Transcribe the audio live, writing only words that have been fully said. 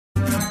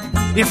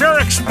If you're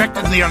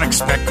expecting the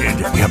unexpected,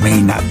 you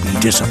may not be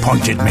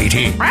disappointed,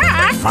 matey.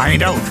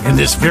 Find out in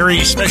this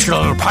very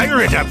special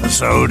pirate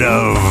episode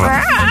of...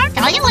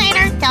 Tell you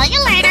later.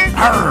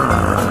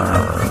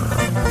 Arr.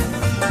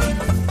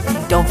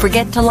 Don't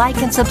forget to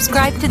like and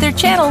subscribe to their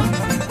channel.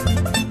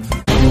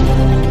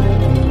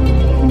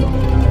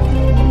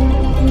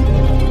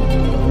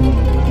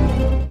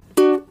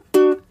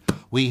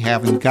 We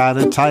haven't got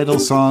a title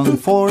song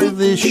for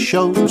this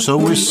show, so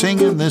we're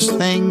singing this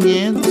thing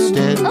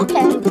instead.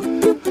 Okay.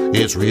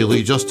 It's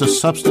really just a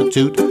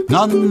substitute.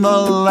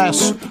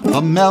 Nonetheless,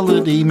 the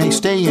melody may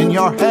stay in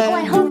your head. Oh,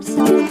 I hope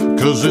so.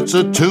 'Cause it's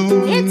a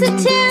tune. It's a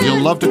tune.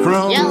 You'll love to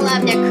croon. You'll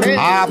love to croon.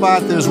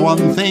 But there's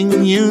one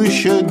thing you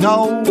should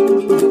know.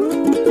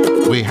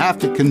 We have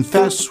to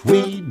confess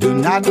we do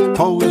not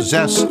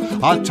possess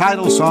a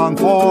title song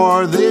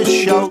for this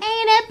show. Ain't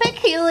it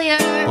peculiar?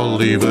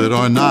 Believe it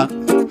or not,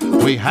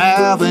 we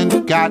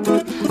haven't got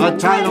a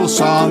title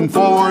song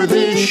for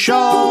this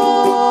show.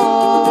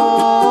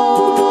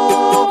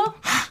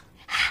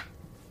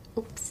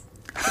 Oops.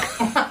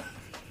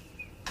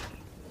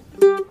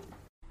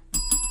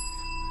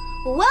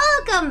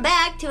 Welcome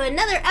back to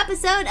another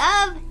episode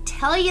of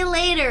Tell You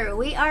Later.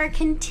 We are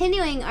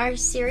continuing our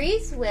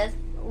series with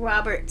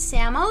Robert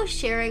Samo,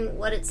 sharing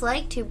what it's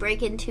like to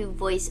break into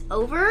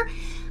voiceover.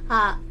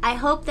 I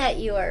hope that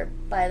you are,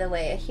 by the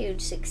way, a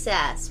huge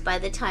success by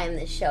the time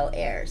this show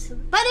airs.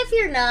 But if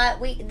you're not,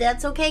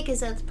 that's okay,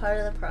 because that's part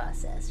of the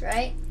process,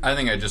 right? I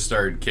think I just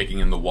started kicking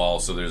in the wall,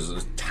 so there's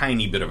a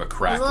tiny bit of a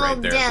crack right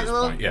there at this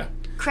point. Yeah.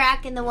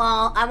 Crack in the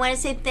wall. I want to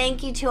say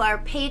thank you to our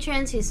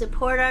patrons who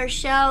support our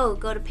show.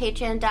 Go to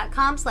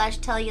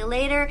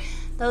patreon.com/tellyoulater.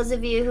 Those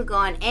of you who go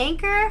on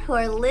Anchor, who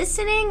are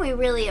listening, we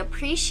really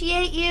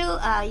appreciate you.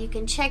 You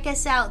can check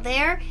us out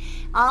there.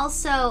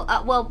 Also,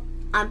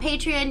 on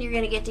Patreon, you're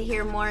going to get to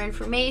hear more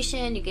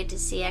information. You get to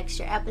see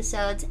extra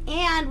episodes.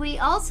 And we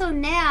also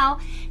now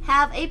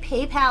have a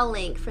PayPal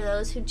link for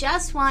those who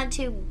just want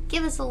to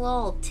give us a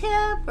little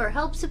tip or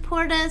help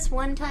support us.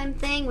 One-time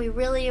thing. We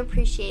really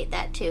appreciate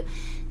that, too.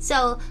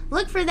 So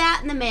look for that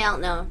in the mail.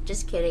 No,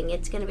 just kidding.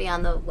 It's going to be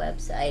on the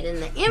website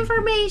and the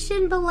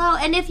information below.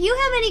 And if you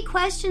have any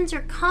questions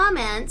or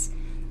comments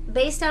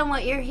based on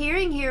what you're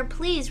hearing here,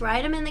 please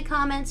write them in the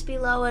comments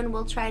below and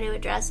we'll try to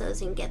address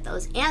those and get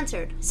those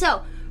answered.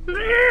 So,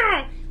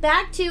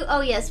 back to,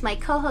 my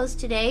co-host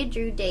today,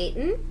 Drew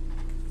Dayton,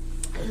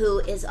 who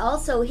is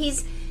also,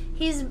 he's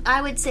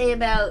I would say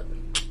about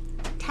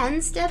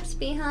 10 steps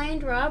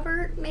behind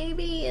Robert,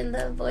 maybe, in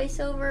the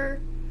voiceover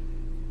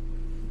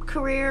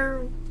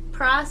career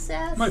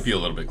process. Might be a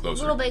little bit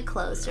closer. A little bit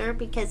closer,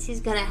 because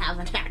he's going to have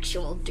an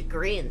actual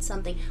degree in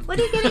something. What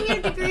are you getting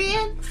your degree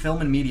in?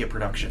 Film and media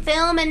production.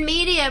 Film and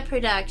media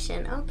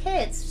production.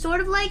 Okay, it's sort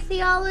of like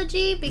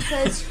theology,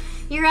 because...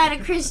 You're at a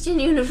Christian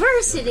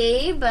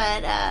university,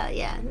 but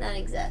not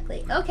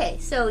exactly. Okay,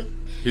 so...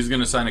 He's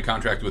going to sign a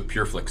contract with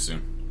PureFlix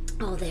soon.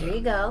 Oh, there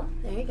you go.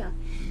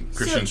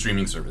 Christian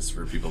streaming service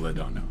for people that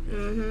don't know.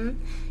 Mm-hmm.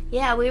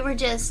 Yeah, we were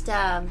just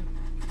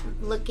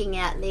looking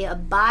at the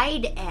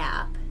Abide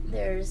app.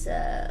 There's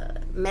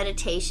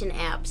meditation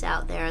apps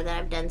out there that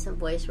I've done some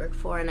voice work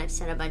for, and I've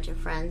sent a bunch of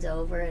friends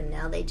over, and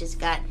now they just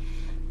got,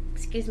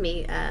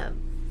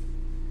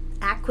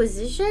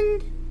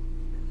 acquisitioned?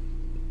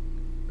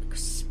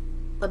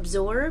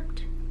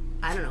 Absorbed,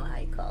 I don't know how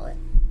you call it,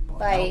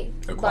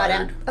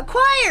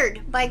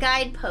 acquired by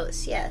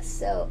Guidepost. Yes,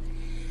 so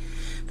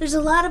there's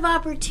a lot of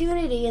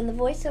opportunity in the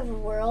voiceover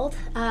world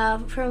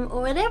from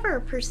whatever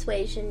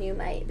persuasion you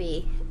might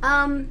be.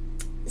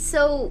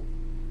 So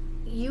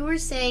you were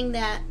saying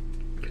that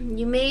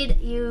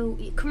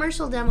you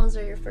commercial demos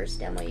are your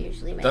first demo you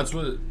usually make. That's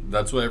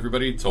what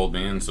everybody told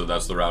me, and so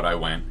that's the route I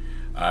went.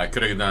 I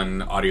could have done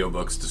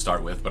audiobooks to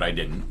start with, but I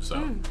didn't.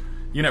 So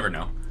you never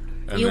know.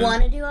 And you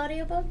want to do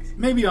audiobooks?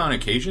 Maybe on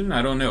occasion.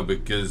 I don't know,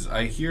 because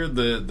I hear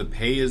the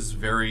pay is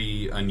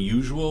very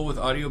unusual with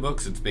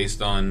audiobooks. It's based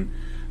on...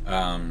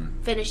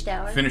 finished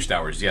hours? Finished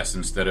hours, yes.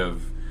 Instead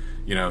of,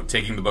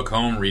 taking the book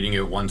home, reading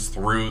it once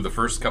through the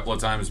first couple of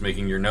times,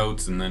 making your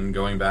notes, and then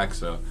going back.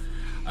 So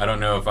I don't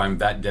know if I'm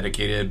that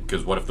dedicated,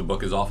 because what if the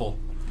book is awful?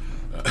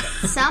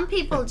 Some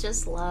people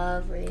just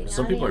love reading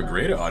Some people are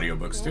great at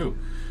audiobooks, too.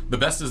 The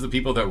best is the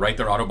people that write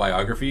their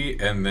autobiography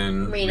and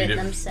then read it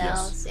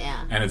themselves. Yes.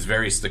 Yeah. And it's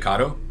very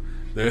staccato.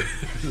 Those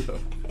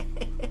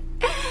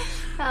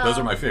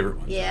are my favorite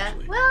ones. Yeah.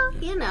 Actually. Well,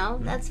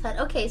 that's fun.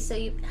 Okay,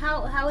 so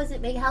how was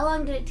it made? How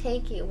long did it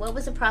take you? What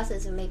was the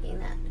process of making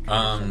that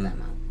commercial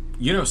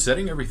demo?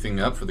 Setting everything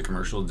up for the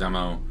commercial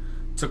demo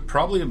took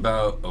probably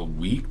about a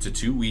week to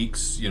 2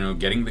 weeks.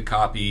 Getting the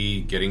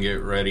copy, getting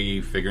it ready,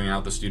 figuring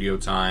out the studio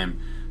time,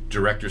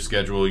 director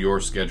schedule,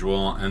 your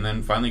schedule, and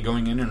then finally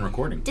going in and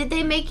recording. Did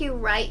they make you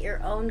write your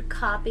own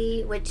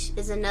copy, which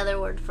is another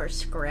word for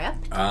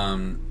script?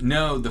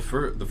 No, the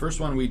first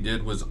one we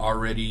did was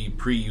already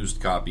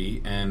pre-used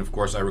copy, and of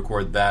course I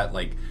record that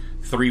like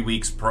 3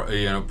 weeks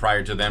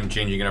prior to them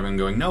changing it up and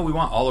going, no, we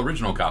want all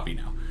original copy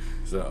now.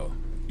 So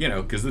you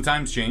know, because the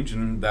times change,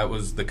 and that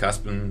was the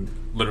cusp, and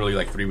literally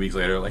like 3 weeks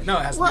later, like, no,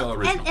 it has to be all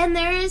original. And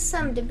there is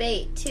some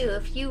debate, too.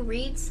 If you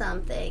read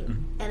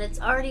something and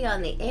it's already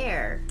on the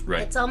air,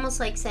 it's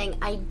almost like saying,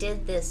 I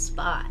did this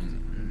spot.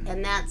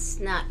 And that's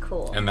not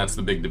cool. And that's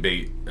the big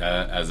debate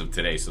as of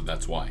today, so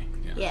that's why.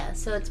 Yeah,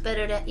 so it's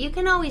better to... You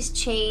can always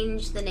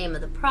change the name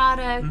of the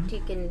product.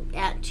 You can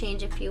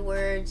change a few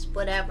words,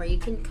 whatever. You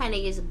can kind of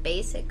use a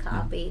basic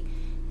copy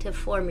to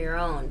form your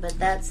own, but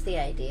that's the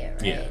idea,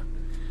 right? Yeah.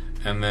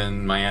 And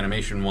then my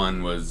animation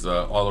one was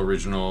all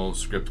original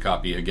script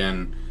copy.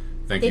 Again,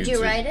 thank you. Did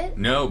you write it?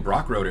 No,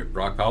 Brock wrote it.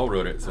 Brock Powell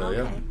wrote it. So,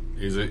 yeah.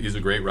 He's a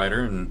great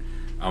writer, and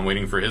I'm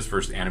waiting for his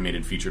first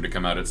animated feature to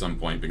come out at some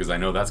point, because I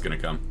know that's going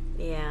to come.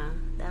 Yeah,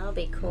 that'll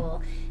be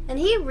cool. And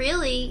he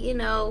really, you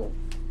know,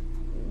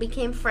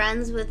 became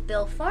friends with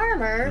Bill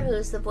Farmer,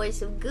 who's the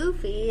voice of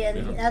Goofy,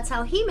 and that's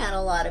how he met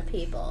a lot of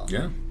people.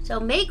 Yeah. So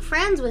make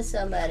friends with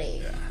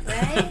somebody,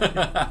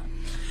 right?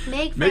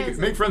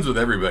 Make friends with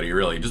everybody,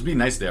 really. Just be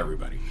nice to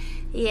everybody.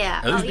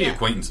 Yeah. At least be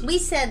acquaintances. We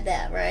said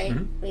that, right?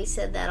 We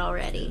said that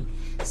already.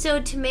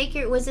 So to make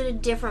was it a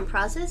different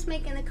process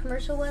making the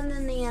commercial one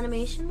than the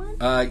animation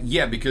one?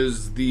 Yeah,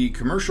 because the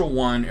commercial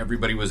one,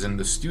 everybody was in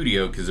the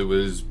studio because it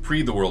was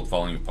pre The World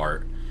Falling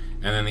Apart.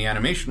 And then the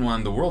animation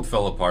one, the world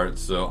fell apart,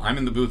 so I'm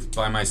in the booth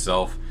by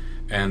myself,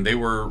 and they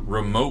were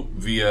remote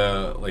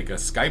via like a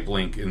Skype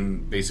link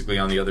and basically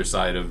on the other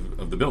side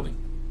of the building.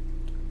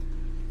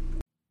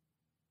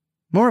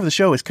 More of the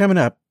show is coming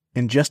up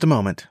in just a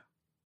moment.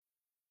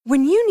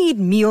 When you need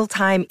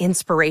mealtime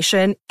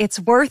inspiration,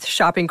 it's worth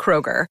shopping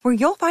Kroger, where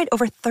you'll find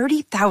over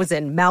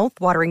 30,000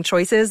 mouth-watering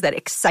choices that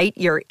excite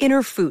your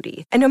inner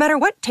foodie. And no matter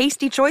what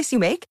tasty choice you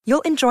make,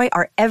 you'll enjoy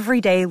our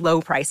everyday low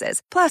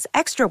prices, plus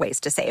extra ways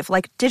to save,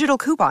 like digital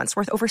coupons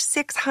worth over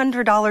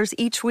 $600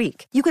 each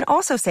week. You can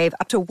also save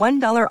up to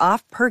 $1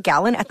 off per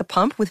gallon at the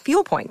pump with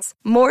fuel points.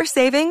 More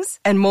savings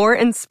and more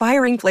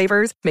inspiring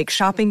flavors make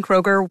shopping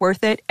Kroger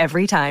worth it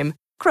every time.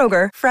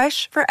 Kroger,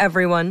 fresh for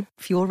everyone.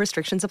 Fuel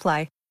restrictions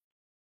apply.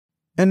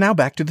 And now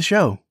back to the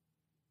show.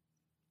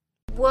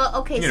 Well,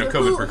 okay, so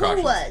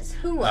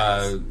who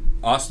was?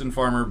 Austin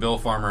Farmer, Bill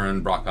Farmer,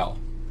 and Brock Powell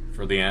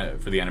for the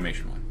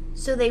animation one.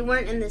 So they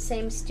weren't in the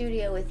same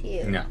studio with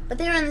you? No. But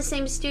they were in the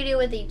same studio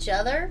with each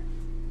other?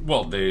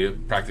 Well, they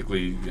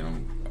practically,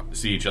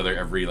 see each other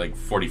every,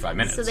 45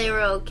 minutes. So they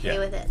were okay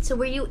with it. So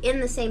were you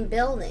in the same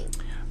building?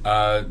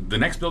 The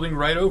next building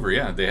right over,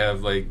 yeah. They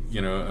have,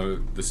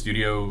 the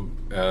studio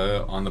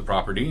on the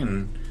property,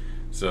 and...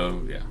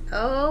 So, yeah.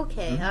 Oh,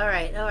 okay. All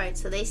right.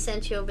 So they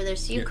sent you over there.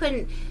 So you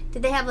couldn't...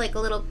 Did they have, a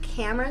little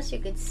camera so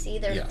you could see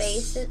their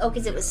faces? Oh,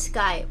 because it was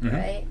Skype,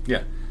 right?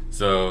 Yeah.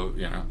 So,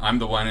 I'm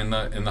the one in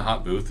the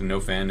hot booth, and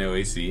no fan, no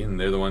AC, and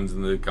they're the ones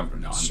in the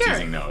comfort... No, I'm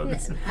teasing. No.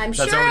 I'm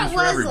sure it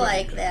was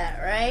like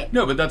that, right?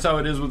 No, but that's how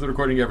it is with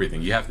recording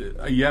everything. You have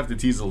to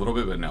tease a little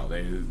bit, but no,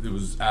 it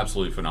was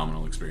absolutely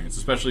phenomenal experience,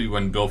 especially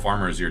when Bill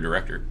Farmer is your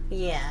director.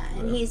 Yeah,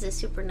 and he's a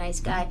super nice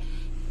guy.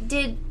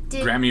 Did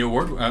Grammy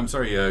Award... I'm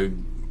sorry,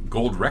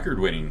 gold record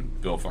winning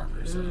Bill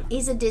Farmer. So.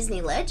 He's a Disney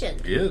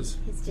legend. He is.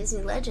 He's a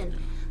Disney legend.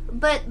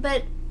 But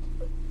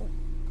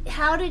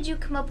how did you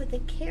come up with the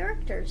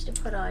characters to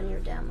put on your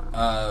demo?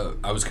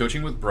 I was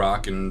coaching with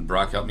Brock, and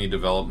Brock helped me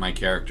develop my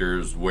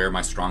characters, where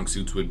my strong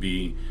suits would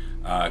be,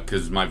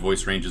 because my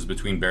voice ranges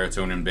between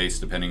baritone and bass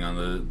depending on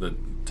the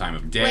time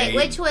of day. Wait,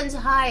 which one's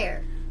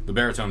higher? The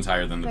baritone's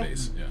higher than the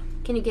bass, yeah.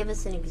 Can you give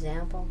us an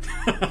example?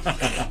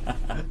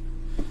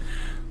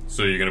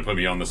 So you're going to put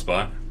me on the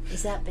spot?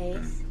 Is that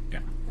bass? Yeah.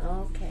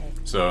 Okay.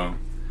 So,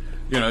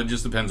 it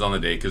just depends on the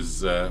day,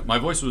 because my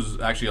voice was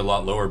actually a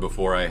lot lower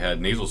before I had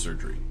nasal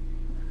surgery.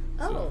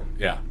 Oh. So,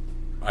 yeah.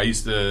 I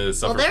used to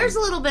suffer there's a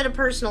little bit of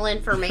personal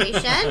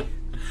information.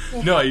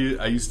 No,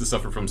 I used to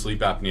suffer from sleep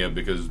apnea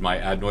because my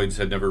adenoids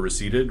had never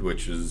receded,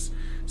 which is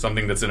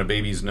something that's in a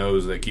baby's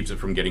nose that keeps it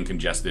from getting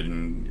congested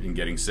and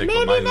getting sick.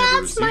 Maybe but mine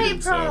that's never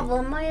receded, my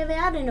problem. I have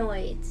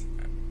adenoids.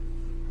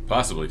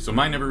 Possibly. So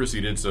mine never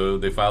receded, so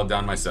they filed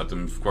down my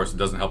septum. Of course, it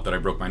doesn't help that I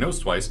broke my nose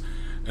twice.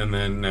 And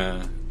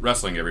then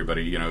wrestling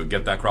everybody,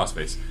 get that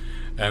crossface.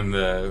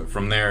 And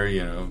from there,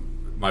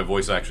 my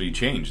voice actually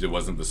changed. It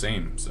wasn't the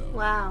same. So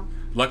wow.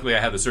 Luckily, I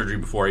had the surgery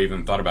before I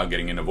even thought about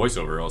getting into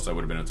voiceover, else I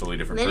would have been a totally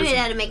different person. Then you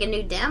had to make a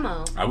new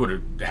demo. I would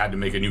have had to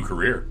make a new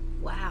career.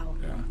 Wow.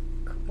 Yeah.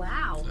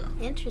 Wow. So.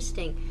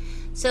 Interesting.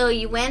 So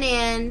you went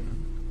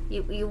in,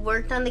 you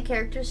worked on the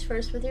characters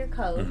first with your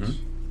coach. Mm-hmm.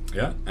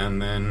 Yeah, and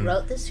then...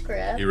 Wrote the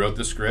script. He wrote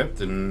the script,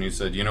 and he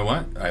said, you know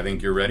what? I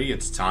think you're ready.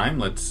 It's time.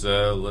 Let's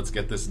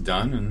get this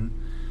done.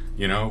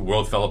 And,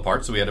 world fell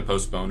apart, so we had to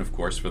postpone, of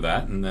course, for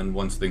that. And then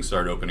once things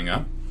started opening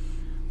up,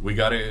 we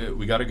got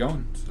it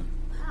going. So.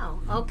 Wow.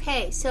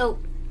 Okay, so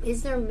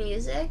is there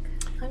music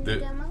on your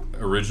demo?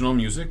 Original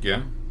music,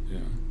 yeah.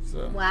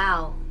 So.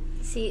 Wow.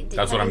 See,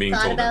 that's what I'm being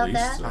told, at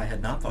least. So. I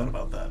had not thought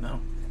about that, no.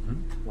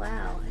 Mm-hmm.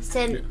 Wow.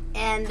 So,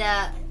 and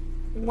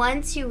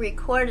once you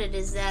record it,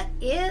 is that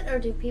it, or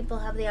do people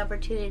have the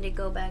opportunity to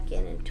go back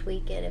in and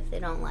tweak it if they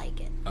don't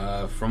like it?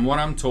 From what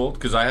I'm told,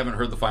 because I haven't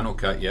heard the final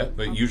cut yet,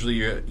 but usually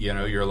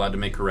you're allowed to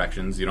make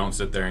corrections. You don't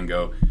sit there and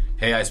go,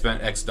 hey, I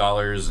spent X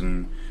dollars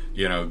and,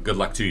 good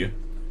luck to you.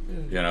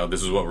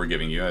 This is what we're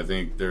giving you. I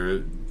think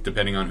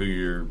depending on who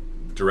your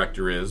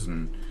director is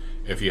and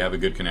if you have a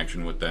good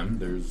connection with them,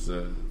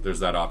 there's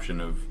that option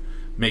of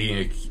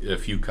making a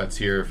few cuts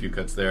here, a few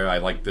cuts there. I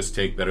like this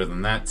take better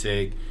than that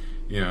take,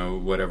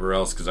 whatever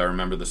else, because I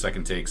remember the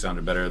second take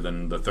sounded better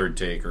than the third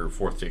take or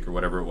fourth take or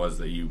whatever it was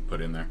that you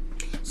put in there.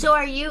 So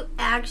are you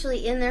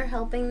actually in there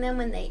helping them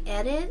when they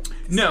edit?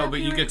 No,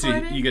 but you get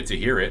to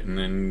hear it, and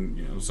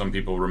then some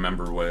people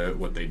remember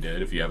what they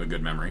did if you have a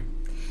good memory.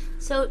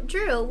 So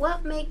Drew,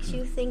 what makes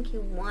you think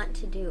you want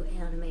to do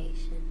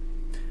animation?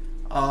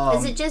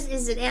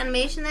 Is it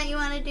animation that you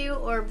want to do,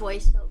 or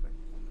voiceover?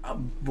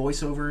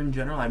 Voiceover in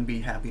general. I'd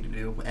be happy to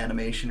do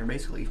animation or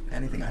basically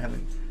anything. I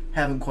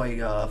haven't quite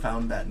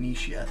found that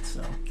niche yet.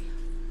 So,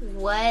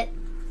 what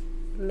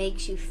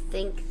makes you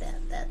think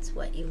that that's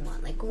what you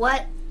want? Like,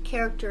 what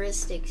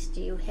characteristics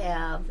do you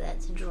have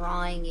that's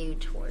drawing you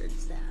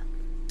towards that?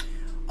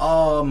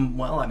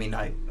 Well, I mean,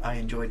 I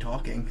enjoy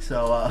talking,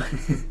 so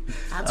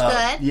that's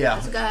good. Yeah,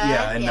 that's good.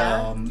 Yeah,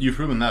 and you've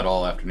proven that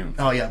all afternoon.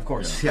 Oh yeah, of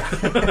course. Yeah.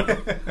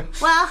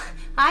 Well,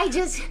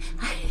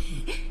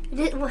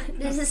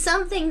 this is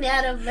something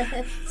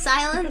that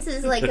silence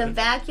is like a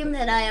vacuum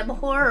that I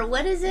abhor.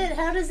 What is it?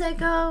 How does that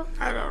go?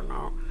 I don't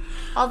know.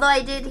 Although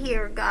I did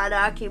hear God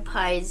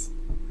occupies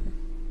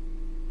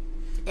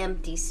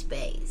empty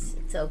space.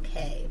 It's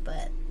okay,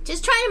 but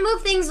just trying to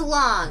move things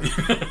along.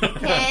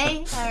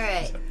 Okay? All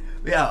right.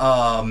 Yeah,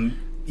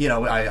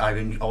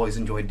 I've always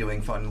enjoyed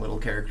doing fun little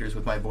characters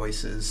with my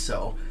voices,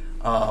 so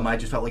I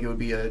just felt like it would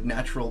be a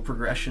natural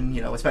progression,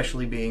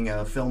 especially being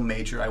a film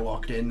major. I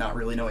walked in not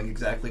really knowing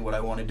exactly what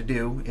I wanted to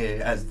do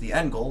as the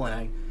end goal, and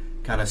I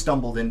kind of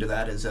stumbled into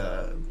that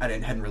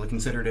hadn't really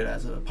considered it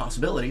as a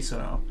possibility, so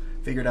I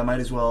figured I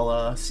might as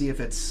well see if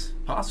it's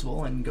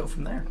possible and go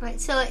from there.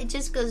 Right, so it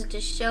just goes to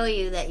show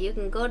you that you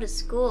can go to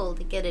school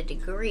to get a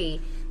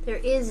degree. There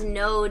is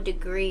no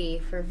degree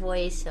for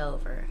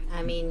voiceover.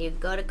 I mean, you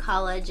go to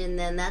college and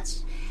then I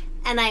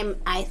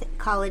think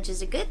college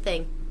is a good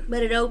thing,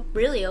 but it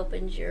really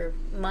opens your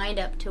mind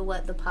up to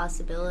what the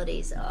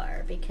possibilities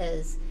are,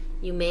 because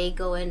you may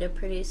go into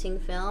producing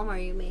film or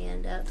you may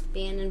end up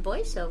being in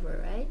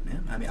voiceover, right? Yeah,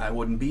 I mean, I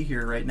wouldn't be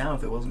here right now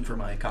if it wasn't for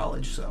my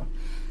college, so.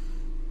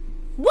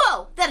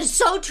 Whoa, that is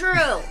so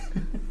true!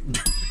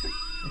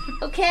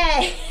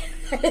 Okay.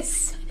 Did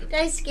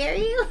I scare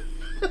you?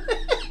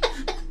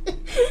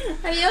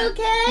 Are you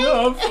okay?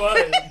 No, I'm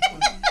fine.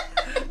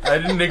 I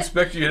didn't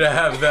expect you to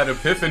have that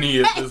epiphany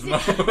at this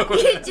moment.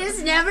 You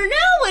just never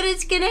know when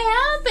it's going to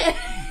happen.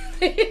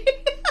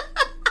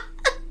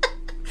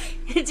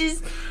 It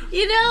just,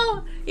 you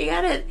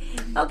gotta,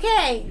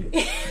 okay.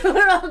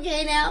 We're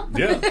okay now?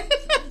 Yeah.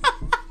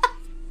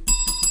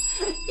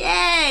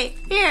 Yay.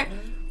 Here.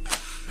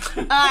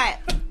 All right.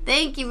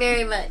 Thank you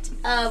very much.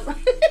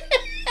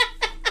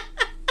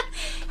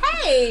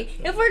 Hey,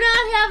 if we're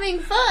not having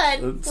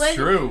fun... That's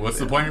true. What's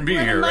the point in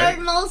being here, right?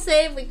 Martin will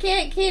say, if we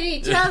can't kid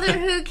each other,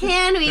 who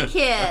can we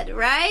kid,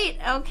 right?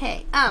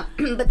 Okay.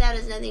 But that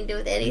has nothing to do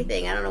with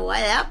anything. I don't know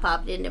why that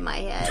popped into my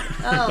head.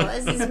 Oh,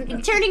 this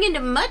is turning into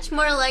much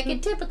more like a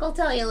typical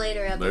Tell You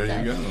Later episode.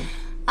 There you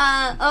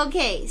go.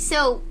 Okay,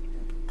 so...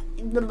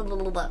 Blah, blah, blah,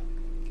 blah, blah.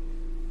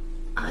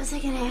 What was I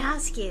going to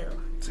ask you?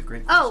 It's a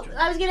great question.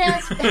 I was going to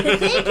ask...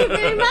 Thank you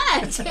very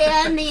much.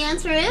 And the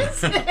answer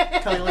is...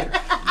 Tell you later.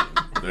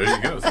 There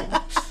you go. So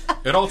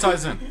it all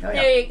ties in. Oh,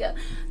 yeah.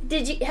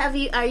 There you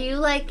go. Are you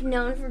like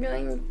known for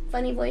doing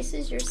funny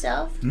voices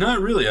yourself? Not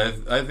really.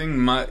 I think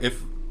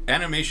if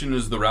animation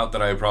is the route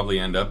that I probably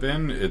end up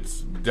in,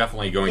 it's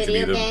definitely going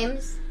Video to be the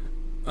games?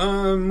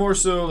 More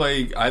so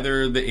like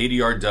either the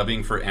ADR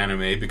dubbing for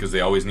anime, because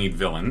they always need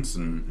villains,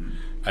 and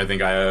I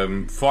think I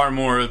am far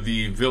more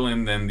the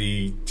villain than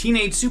the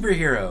teenage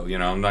superhero.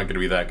 I'm not going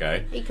to be that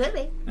guy. You could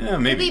be. Yeah,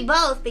 maybe. You could be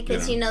both,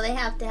 because they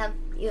have to have.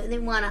 They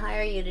want to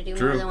hire you to do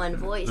more than one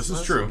voice. This is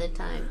most true. Of the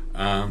time.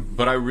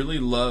 But I really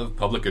love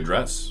public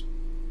address.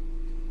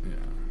 Yeah.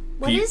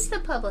 What is the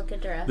public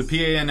address? The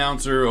PA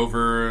announcer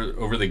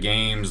over the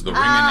games, the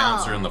ring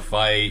announcer in the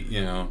fight.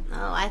 Oh,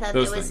 I thought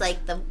it was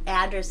like the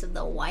address of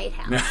the White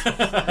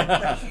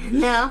House.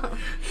 No.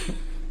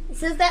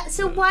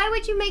 So why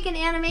would you make an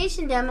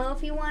animation demo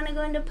if you want to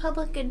go into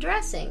public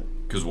addressing?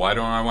 Because why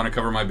don't I want to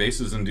cover my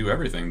bases and do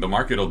everything? The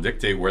market will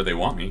dictate where they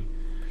want me.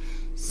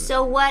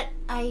 So what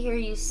I hear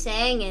you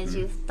saying is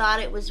you thought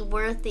it was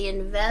worth the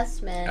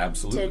investment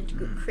Absolutely.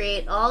 to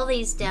create all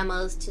these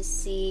demos to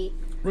see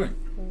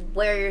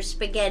where your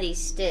spaghetti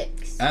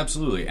sticks.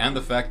 Absolutely. And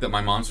the fact that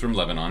my mom's from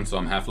Lebanon, so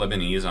I'm half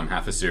Lebanese, I'm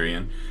half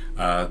Assyrian.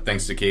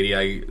 Thanks to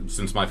Katie,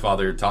 since my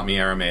father taught me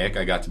Aramaic,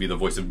 I got to be the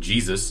voice of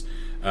Jesus.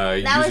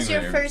 That was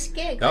your first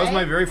gig, That was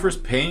my very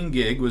first paying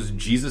gig, was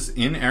Jesus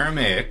in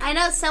Aramaic. I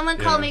know someone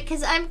called me,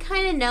 because I'm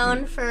kind of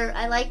known for,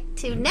 I like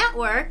to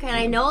network, and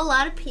I know a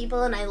lot of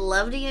people, and I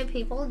love to give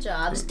people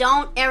jobs.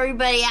 Don't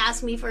everybody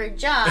ask me for a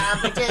job,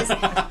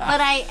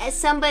 but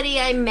somebody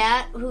I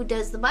met who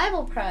does the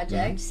Bible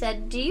Project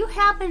said, do you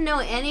happen to know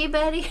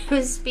anybody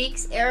who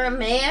speaks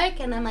Aramaic?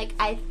 And I'm like,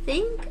 I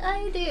think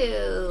I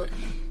do.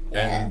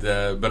 And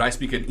but I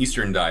speak an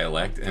Eastern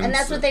dialect, and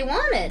that's what they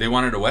wanted. They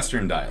wanted a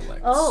Western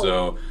dialect. Oh.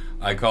 So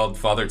I called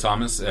Father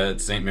Thomas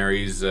at St.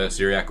 Mary's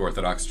Syriac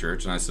Orthodox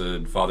Church, and I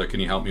said, "Father, can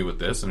you help me with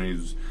this?" And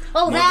he's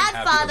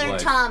that Father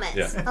Thomas.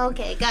 Yeah.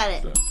 Okay, got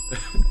it.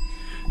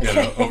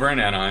 So, over in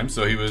Anaheim,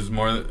 so he was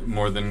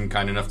more than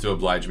kind enough to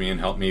oblige me and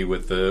help me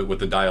with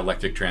the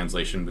dialectic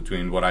translation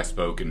between what I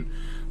spoke and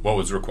what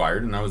was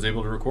required, and I was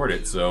able to record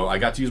it. So I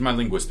got to use my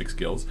linguistic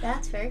skills.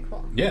 That's very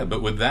cool. Yeah,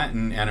 but with that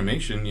in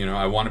animation,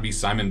 I want to be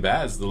Simon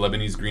Baz, the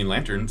Lebanese Green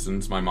Lantern,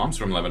 since my mom's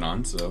from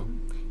Lebanon. So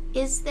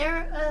is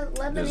there a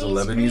Lebanese? There's a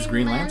Lebanese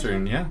Green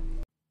Lantern, yeah.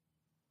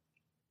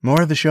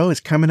 More of the show is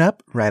coming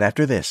up right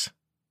after this.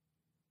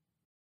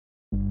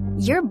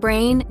 Your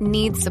brain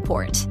needs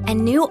support,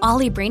 and new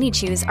Ollie Brainy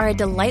Chews are a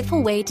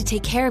delightful way to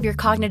take care of your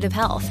cognitive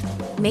health.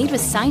 Made with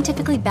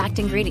scientifically backed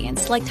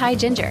ingredients like Thai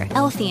ginger,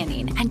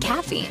 L-theanine, and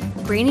caffeine,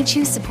 Brainy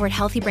Chews support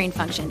healthy brain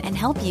function and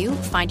help you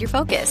find your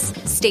focus,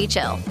 stay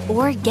chill,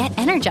 or get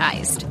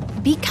energized.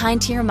 Be kind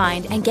to your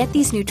mind and get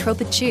these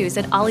nootropic chews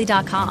at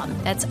ollie.com.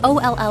 That's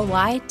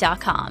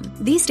OLLY.com.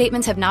 These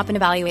statements have not been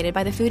evaluated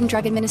by the Food and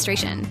Drug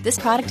Administration. This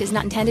product is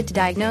not intended to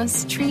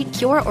diagnose, treat,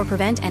 cure, or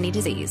prevent any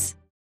disease.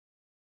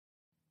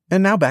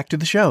 And now back to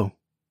the show.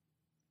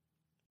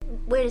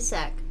 Wait a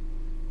sec.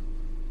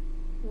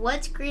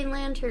 What's Green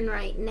Lantern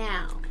right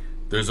now?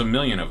 There's a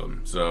million of them.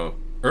 So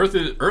Earth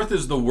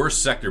is the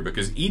worst sector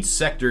because each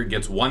sector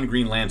gets one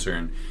Green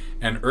Lantern,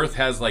 and Earth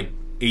has like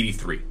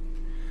 83.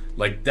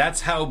 Like,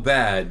 that's how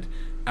bad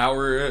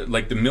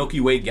the Milky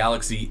Way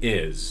galaxy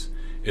is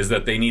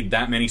that they need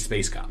that many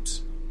space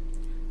cops.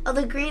 Oh,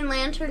 the Green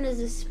Lantern is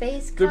a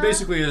space cop? They're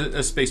basically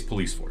a space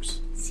police force.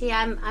 See,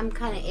 I'm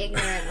kind of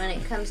ignorant when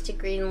it comes to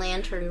Green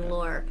Lantern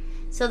lore.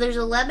 So there's a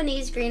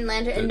Lebanese Green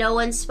Lantern, and no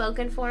one's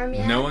spoken for him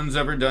yet? No one's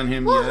ever done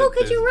him yet. Well, who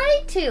could you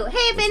write to? Hey,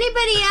 if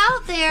anybody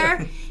out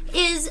there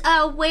is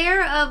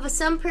aware of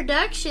some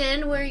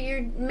production where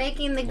you're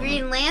making the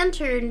Green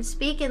Lantern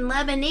speak in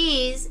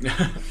Lebanese,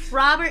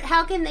 Robert,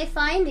 how can they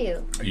find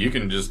you? You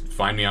can just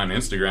find me on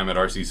Instagram at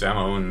RC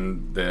Samo,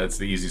 and that's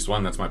the easiest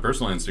one. That's my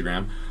personal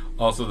Instagram.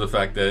 Also, the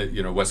fact that,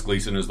 Wes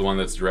Gleason is the one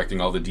that's directing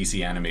all the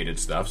DC animated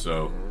stuff,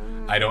 so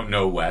I don't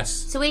know Wes.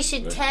 So we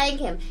should tag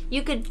him.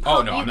 You could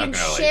I'm not going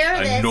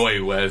to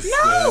annoy Wes.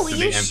 No, to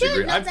you the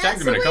should. I've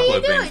tagged him in a couple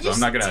of things, but I'm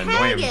not going to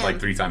annoy him like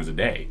 3 times a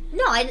day.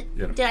 No,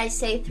 did I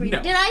say 3?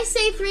 No. Did I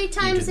say 3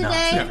 times a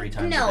day? Say 3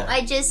 times no, a day.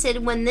 I just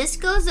said when this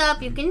goes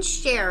up, you can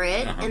share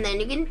it, and then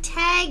you can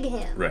tag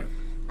him. Right.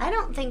 I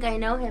don't think I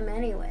know him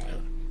anyway.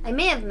 I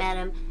may have met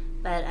him,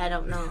 but I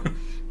don't know him.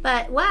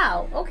 But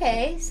wow,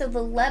 okay. So the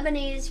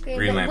Lebanese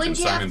Green Lantern. Wouldn't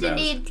you have to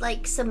need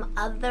like some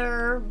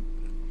other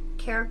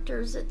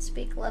characters that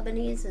speak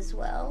Lebanese as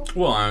well?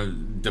 Well,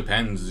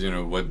 depends.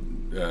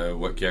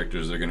 What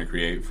characters they're going to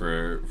create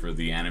for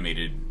the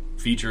animated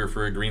feature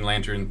for a Green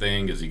Lantern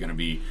thing. Is he going to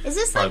be? Is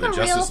this part like of a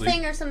the real Justice League?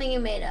 thing or something you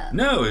made up?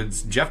 No,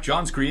 it's Jeff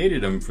Johns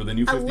created him for the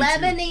new 52. A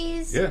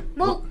Lebanese. Yeah.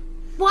 Well,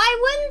 why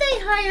wouldn't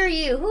they hire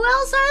you? Who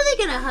else are they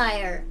going to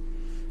hire?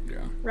 Yeah.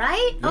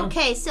 Right? Yeah.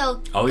 Okay,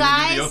 so I'll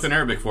guys, even do the oath in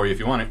Arabic for you if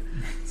you want it.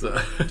 So.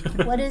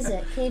 What is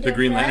it? Can you do The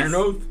Green it for Lantern us?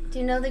 Oath? Do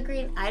you know the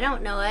Green? I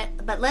don't know it,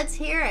 but let's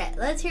hear it.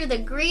 Let's hear the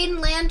Green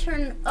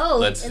Lantern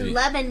Oath Let's in see.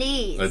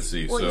 Lebanese. Let's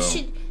see. Well, So-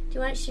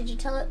 should you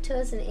tell it to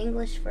us in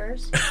English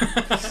first?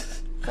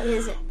 What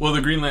is it? Well,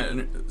 the Green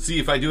Lantern. See,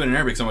 if I do it in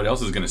Arabic, somebody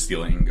else is going to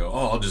steal it and go,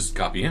 "Oh, I'll just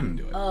copy him and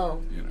do it."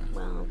 Oh,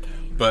 well, okay.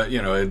 But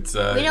it's We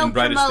don't in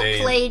Brightest promote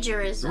Day.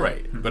 plagiarism.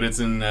 Right, but it's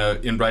in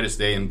Brightest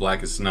Day and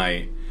Blackest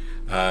Night.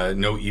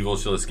 No evil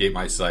shall escape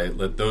my sight.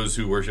 Let those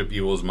who worship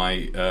evil's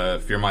might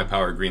fear my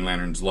power, Green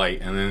Lantern's light.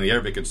 And then in the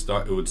Arabic, it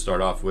would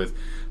start off with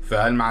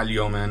فَأَلْمَعَ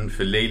الْيَوْمًا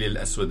فِي اللَّيْلِ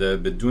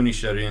الْأَسْوَدَ بِدُونِ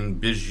شَرٍ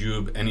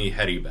بِجْيُوبْ أَنِي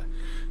هَرِبَ.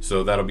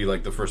 So that'll be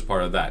like the first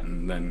part of that,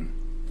 and then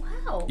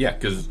Wow. yeah,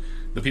 because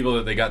the people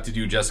that they got to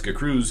do Jessica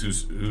Cruz,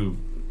 who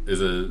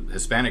is a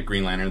Hispanic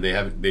Green Lantern, they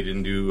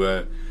didn't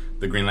do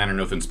the Green Lantern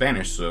Oath in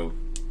Spanish, so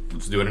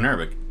let's do it in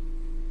Arabic.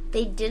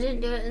 They didn't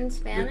do it in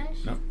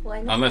Spanish? No.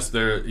 Why not? Unless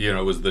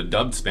it was the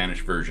dubbed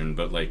Spanish version,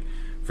 but like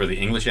for the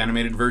English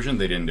animated version,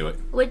 they didn't do it.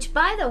 Which,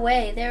 by the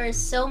way, there is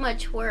so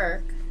much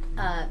work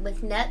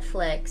with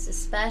Netflix,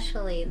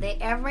 especially.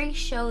 Every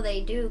show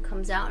they do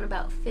comes out in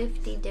about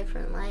 50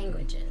 different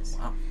languages.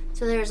 Wow.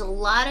 So there's a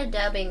lot of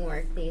dubbing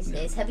work these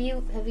days. Have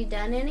you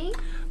done any?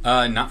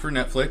 Not for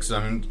Netflix.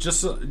 I mean,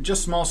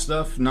 just small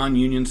stuff,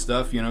 non-union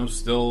stuff.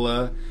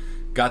 Still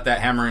got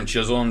that hammer and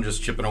chisel and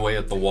just chipping away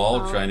at the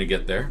wall, trying to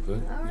get there. But,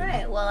 All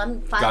right. Well,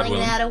 I'm filing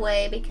that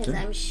away because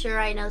I'm sure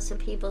I know some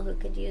people who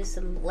could use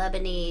some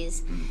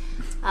Lebanese.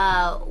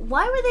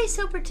 Why were they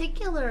so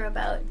particular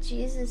about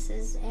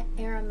Jesus's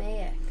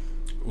Aramaic?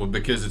 Well,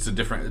 because it's a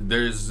different.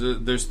 There's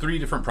 3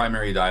 different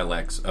primary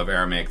dialects of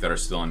Aramaic that are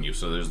still in use.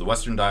 So there's the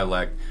Western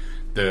dialect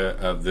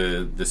of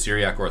the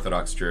Syriac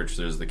Orthodox Church.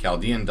 There's the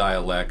Chaldean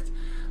dialect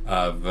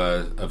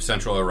of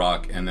Central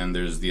Iraq, and then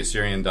there's the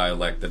Assyrian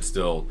dialect that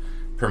still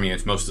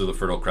permeates most of the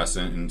Fertile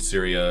Crescent in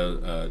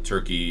Syria,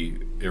 Turkey,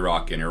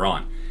 Iraq, and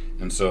Iran.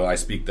 And so I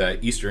speak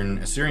the Eastern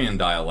Assyrian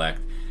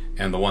dialect,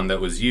 and the one that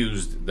was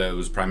used that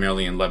was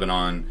primarily in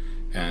Lebanon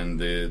And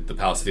the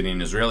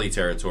Palestinian-Israeli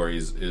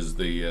territories is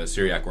the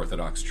Syriac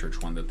Orthodox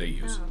Church one that they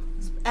use. Oh.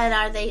 And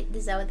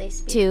is that what they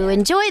speak? To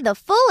enjoy the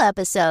full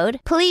episode,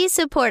 please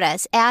support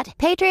us at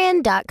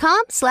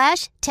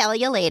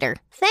patreon.com/tellyolater.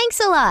 Thanks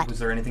a lot. Was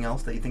there anything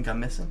else that you think I'm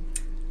missing?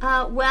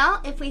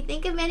 Well, if we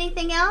think of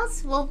anything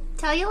else, we'll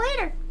tell you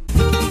later.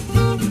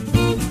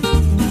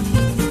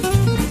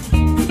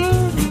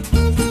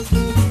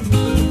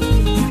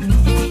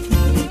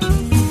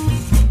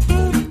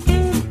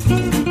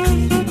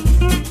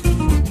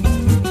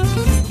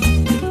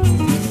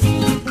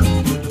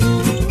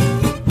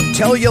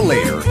 Tell You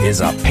Later is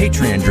a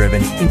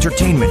Patreon-driven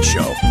entertainment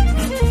show.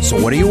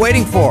 So what are you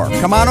waiting for?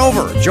 Come on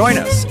over. Join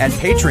us at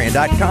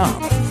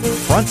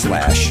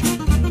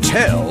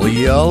patreon.com/Tell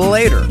You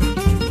Later.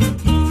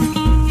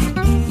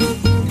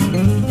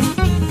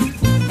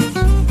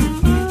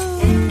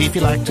 If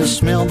you like to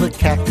smell the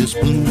cactus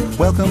bloom,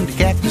 welcome to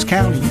Cactus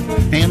County.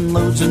 And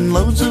loads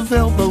of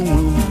elbow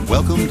room,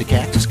 welcome to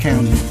Cactus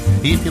County.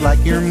 If you like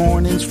your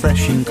mornings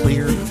fresh and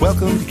clear,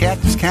 welcome to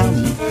Cactus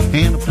County.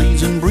 And a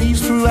pleasing breeze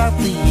throughout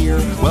the year,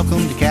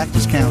 welcome to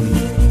Cactus County.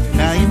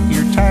 Now if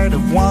you're tired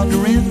of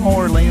wandering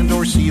o'er land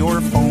or sea or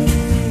foam,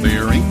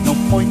 there ain't no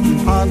point in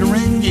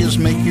pondering, just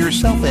make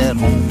yourself at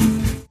home.